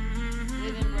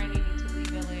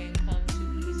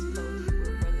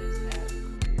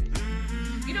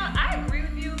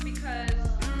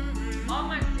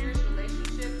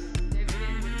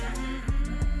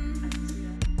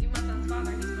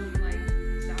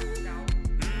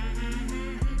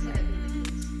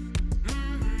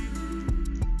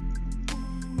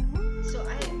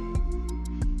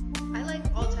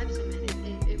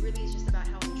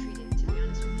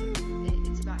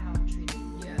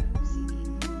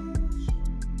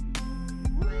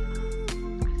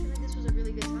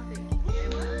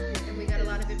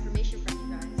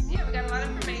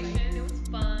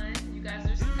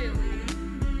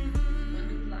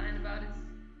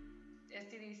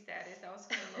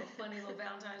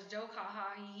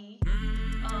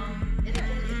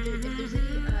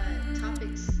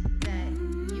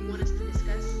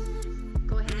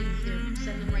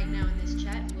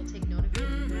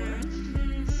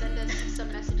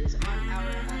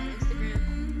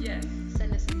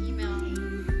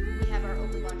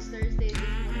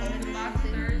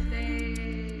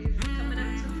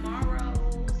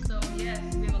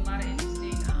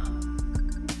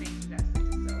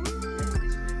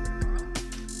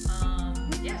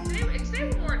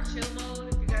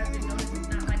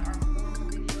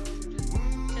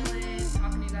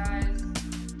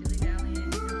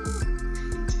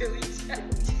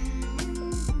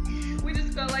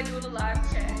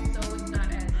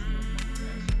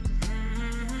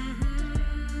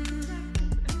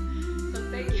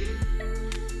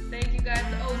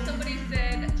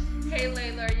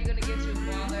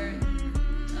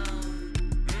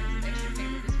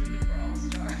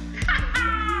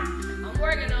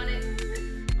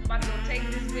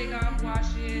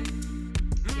wash it.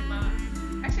 Get my.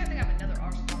 Actually, I think I have another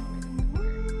All-Star wig.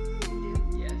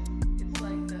 Yes, it's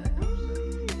like the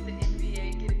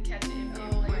NBA catch an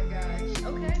NBA Oh my player. gosh.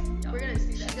 Okay. Y'all We're gonna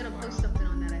see that she's gonna tomorrow. post something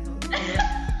on that, I hope.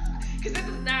 Because this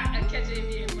is not a catch an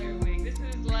NBA player wig. This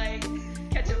is like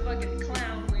catch a fucking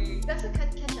clown wig. That's a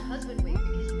catch a husband wig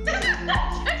because you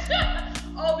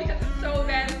Oh, because it's so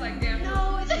bad. It's like damn.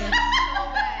 No, it's not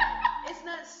so bad. It's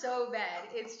not so bad.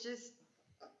 It's just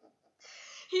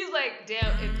He's like,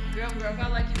 damn. If girl, if I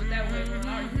like you with that way, well,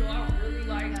 I really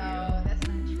like no, that's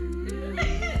not true. you.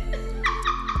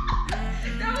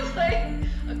 That was like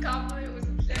a compliment.